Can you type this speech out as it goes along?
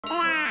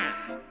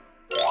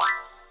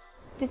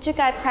Did you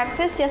guys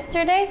practice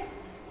yesterday?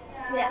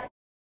 Yeah.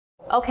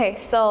 Okay,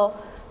 so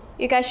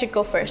you guys should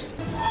go first.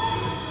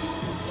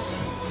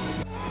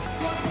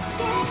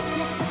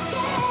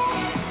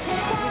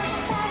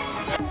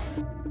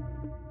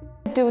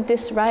 Do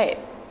this right.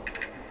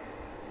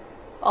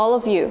 All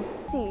of you.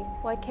 See,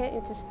 why can't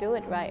you just do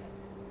it right?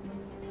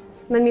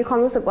 มันมีความ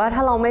รู้สึกว่าถ้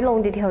าเราไม่ลง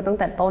ดีเทลตั้ง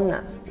แต่ต้นน่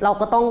ะเรา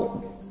ก็ต้อง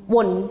ว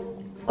น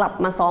กลับ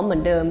มาซ้อมเหมื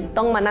อนเดิม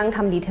ต้องมานั่งท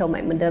ำดีเทลใหม่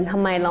เหมือนเดิมทำ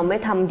ไมเราไม่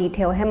ทำดีเท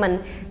ลให้มัน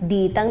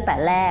ดีตั้งแต่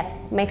แรก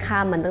ไม่ข้า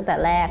มมันตั้งแต่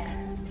แรก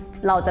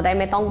เราจะได้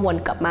ไม่ต้องวน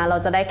กลับมาเรา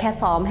จะได้แค่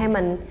ซ้อมให้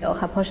มันเดี๋ยว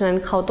ค่ะเพราะฉะนั้น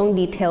เขาต้อง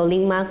ดีเทลลิ่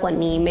งมากกว่า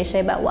นี้ไม่ใช่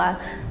แบบว่า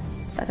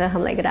สักจะทำ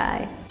อะไรก็ได้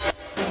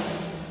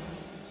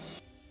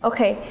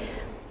Okay,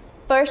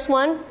 first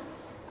one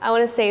I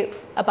want to say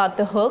about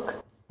the hook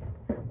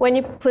when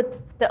you put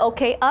the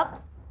okay up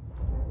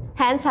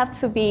hands have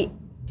to be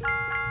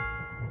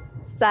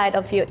side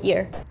of your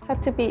ear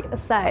have to be a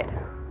side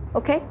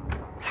okay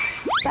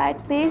side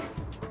please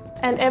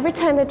and every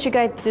time that you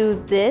guys do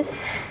this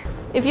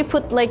if you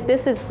put like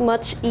this it's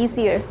much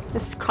easier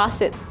just cross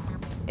it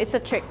it's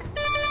a trick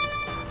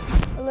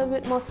a little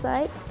bit more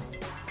side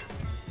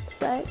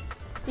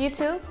you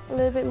too a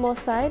little bit more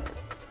side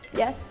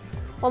yes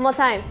one more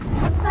time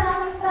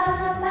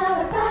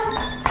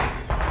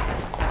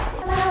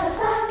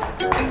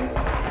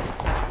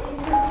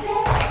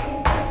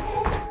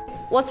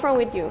what's wrong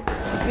with you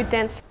you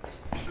dance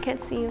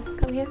can't see you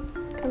come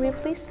here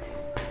please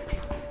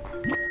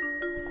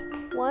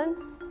one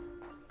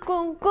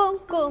gung gung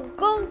gung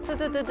gung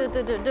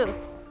do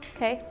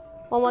okay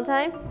one more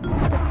time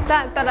da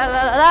da da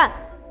da da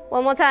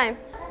one more time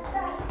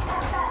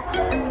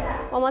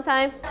one more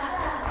time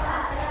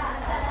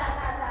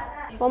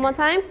one more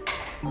time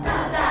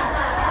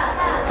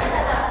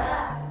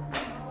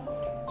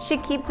she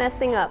keep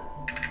messing up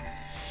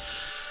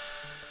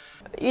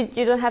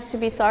you don't have to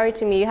be sorry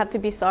to me you have to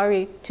be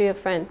sorry to your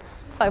friends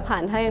ปล่อยผ่า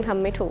นถ้ายังท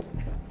ำไม่ถูก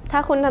ถ้า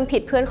คุณทำผิ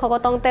ดเพื่อนเขาก็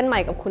ต้องเต้นใหม่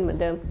กับคุณเหมือน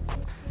เดิม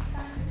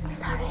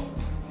sorry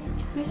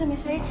没事没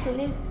事一起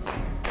练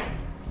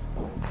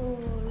5、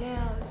6、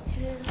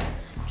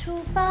7出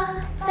发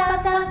哒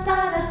哒哒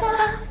哒哒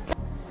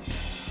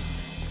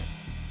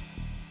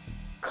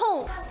空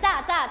哒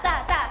哒哒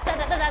哒哒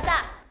哒哒哒哒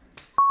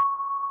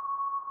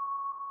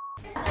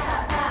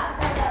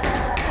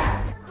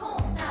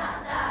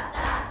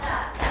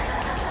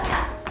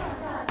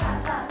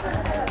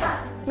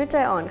ไม่ใจ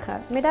อ่อนค่ะ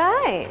ไม่ได้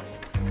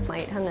ไม่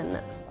ทั้งนั้นน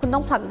ะคุณต้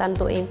องผลักดัน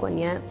ตัวเองกว่า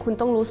นี้คุณ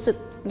ต้องรู้สึก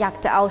อยาก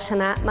จะเอาช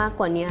นะมาก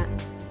กว่านี้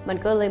มัน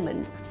ก็เลยเหมือน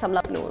สำห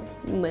รับหนู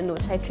เหมือนหนู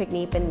ใช้ทริค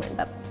นี้เป็นเหมือน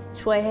แบบ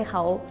ช่วยให้เข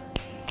า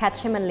แคช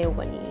ให้มันเร็วก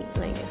ว่านี้อะ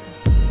ไรอย่างเงี้ยค่ะ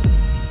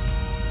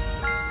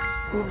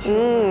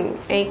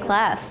A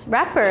class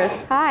rappers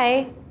hi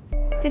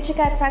did you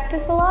guys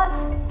practice a lot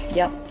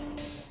yep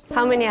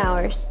how many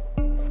hours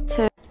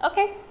 2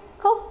 okay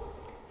cool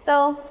so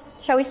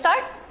shall we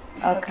start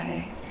okay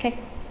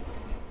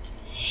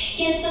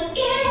Yes,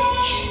 okay.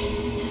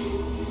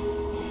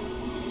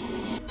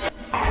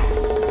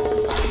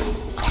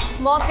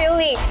 More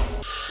feeling.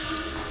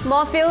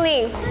 More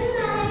feeling.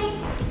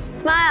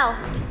 Smile.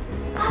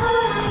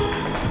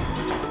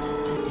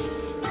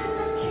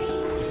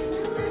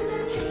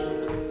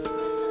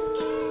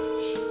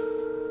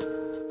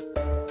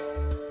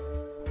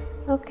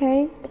 Okay.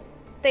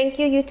 Thank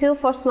you two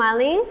for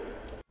smiling.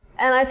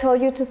 And I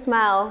told you to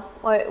smile.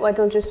 Why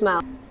don't you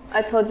smile?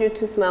 I told you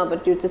to smile, but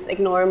you just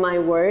ignore my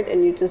word and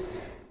you just.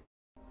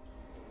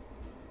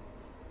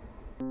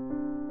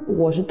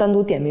 我是单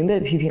独点名被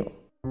批评了，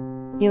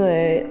因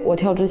为我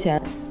跳之前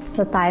ส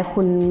ไตล์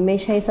คุณไม่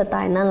ใช่สไต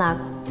ล์น่ารัก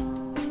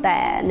แต่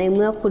ในเ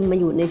มื่อคุณมา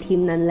อยู่ในทีม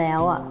นั้นแล้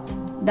วอ่ะ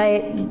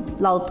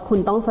คุณ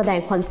ต้องแสดง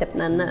คอนเซปต์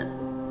นั้นอ่ะ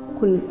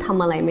คุณท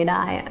ำอะไรไม่ไ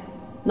ด้อ่ะ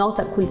นอกจ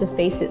ากคุณจะ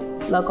face it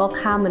แล้วก็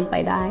ข้ามมันไป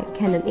ได้แ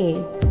ค่นั้นเอง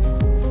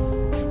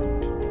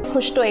พุ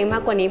ชตัวเองมา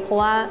กกว่านี้เพราะ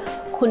ว่า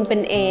คุณเป็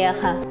น A อะ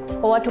ค่ะเ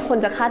พราะว่าทุกคน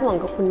จะคาดหวัง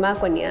กับคุณมาก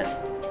กว่านี้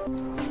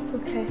โอ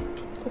เค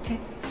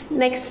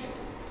next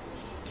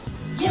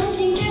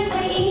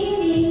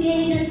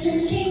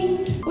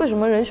为什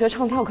么人学唱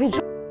跳可以这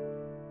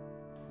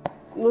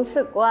รู้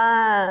สึกว่า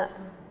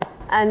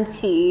อัน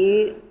ฉี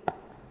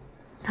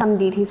ท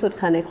ำดีที่สุด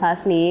ค่ะในคลาส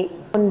นี้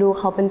คนดูเ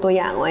ขาเป็นตัว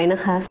อย่างไว้นะ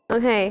คะโอ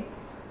เค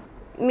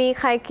มี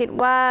ใครคิด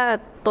ว่า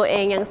ตัวเอ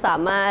งยังสา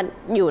มารถ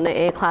อยู่ใน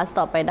A class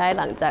ต่อไปได้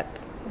หลังจาก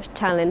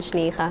challenge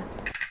นี้คะ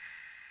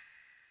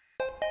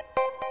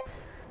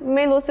ไ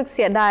ม่รู้สึกเ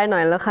สียดายหน่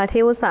อยแล้วคะ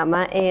ที่อุตส่าห์ม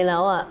า A แล้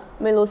วอ่ะ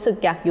ไม่รู้สึก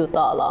อยากอยู่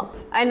ต่อหรอ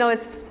I know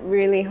it's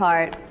really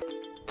hard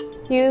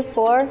you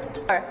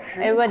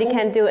 4 everybody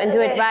can do and do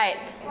it right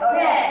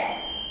Okay.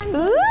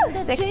 Ooh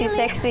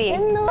sexy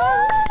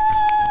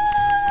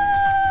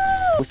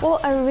Well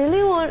I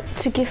really want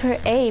to give her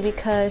A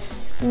because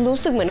รู้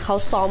สึกเหมือนเขา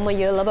ซ้อมมา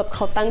เยอะแล้วแบบเข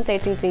าตั้งใจ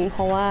จริงๆเพ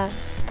ราะว่า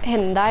เห็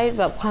นได้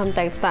แบบความแ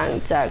ตกต่าง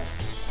จาก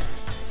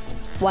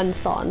วัน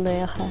สอนเลย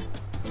อะค่ะ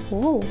โ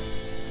อ้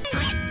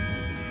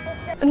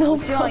No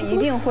希望一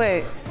定会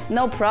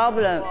no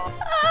problem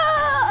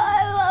I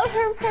love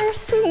her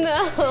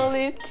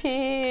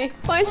personality.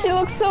 Why she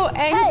looks so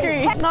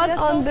angry? Not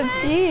on the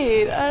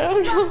beat. I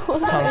don't know.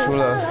 唱出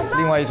了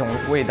另外一种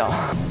味道。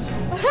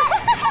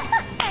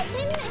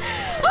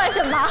为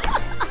什么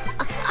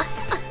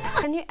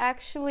Can you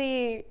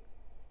actually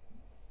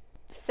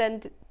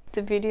send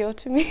the video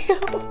to me?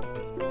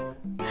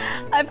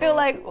 I feel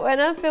like when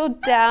I feel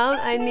down,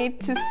 I need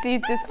to see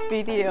this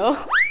video.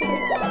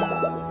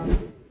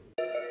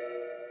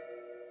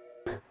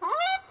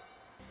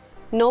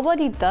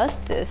 Nobody does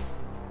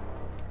this.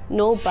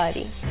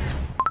 Nobody.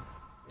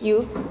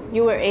 You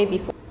were A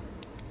before.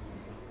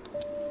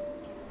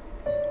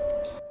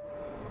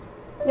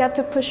 You have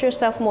to push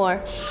yourself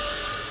more.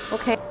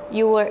 Okay?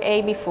 You were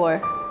A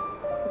before.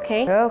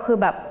 Okay? ก็คือ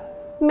แบบ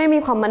ไม่มี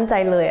ความมั่นใจ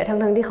เลยอะ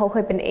ทั้งที่เขาเค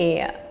ยเป็น A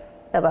อะ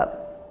แต่แบบ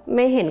ไ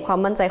ม่เห็นความ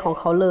มั่นใจของ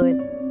เขาเลย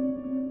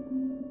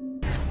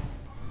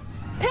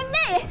拼命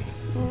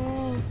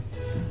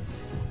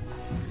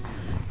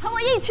和我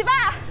一起吧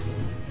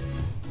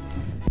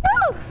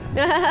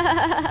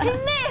拼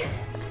命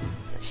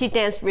She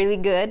danced really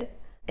good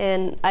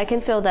and I can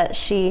feel that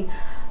she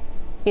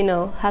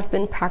have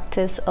been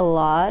practiced a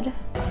lot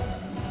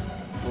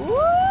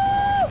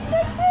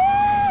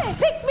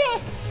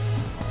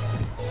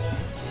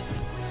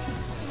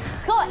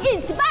和我一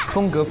起吧风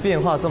格变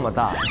化这么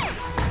大。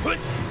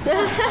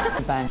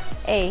一般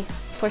A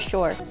for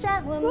sure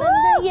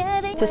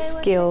just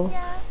skill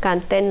การ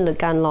เต้นหรือ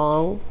การร้อ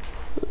ง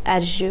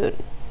attitude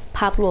ภ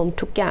าพรวม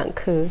ทุกอย่าง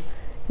คือ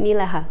นี่แ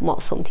หละค่ะเหมาะ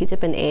สมที่จะ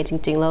เป็น A จ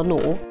ริงๆแล้วหนู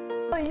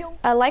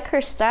I like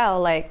her style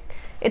like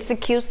it's a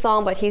cute song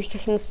but he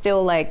can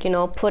still like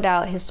put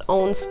out his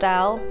own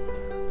style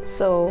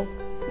so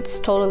it's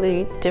totally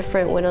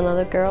different with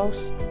another girls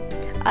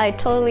I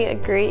totally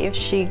agree if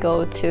she go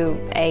to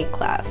A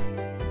class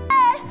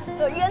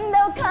多远都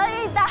可以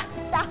的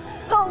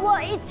和我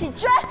一起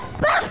追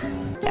吧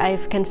I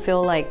can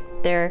feel like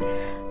their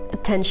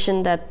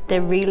attention that they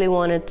really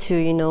wanted to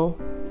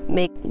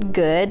make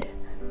good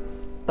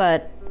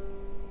but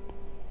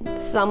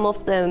some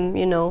of them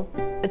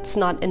it's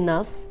not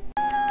enough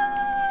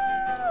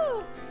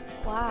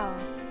wow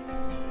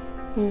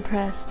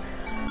impressed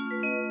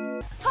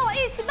和我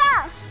一起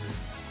吧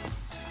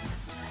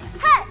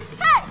嗨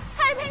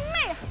拼命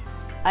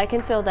I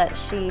can feel that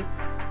she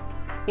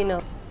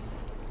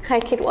ใคร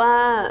คิดว่า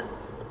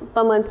ป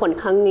ระเมินผล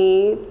ครั้งนี้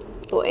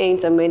ตัวเอง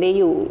จะไม่ได้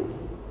อยู่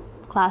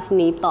คลาส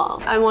นี้ต่อ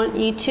I want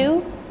you to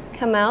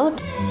come out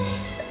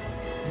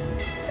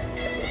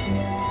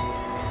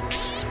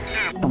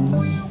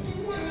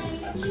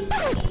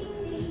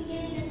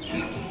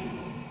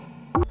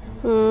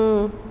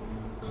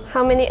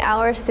How many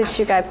hours did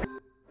you guys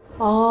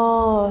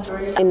Oh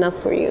enough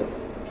for you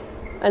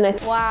and I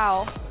wow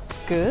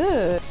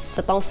good จ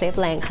ะต้องเซฟ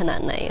แรงขนา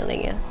ดไหนอะไร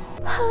เงี้ย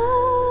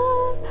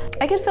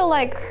I can feel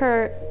like her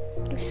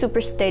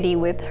super steady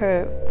with her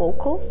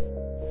vocal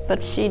but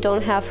she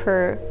don't have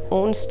her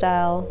own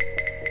style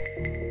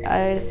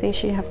I think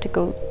she have to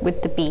go with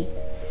the beat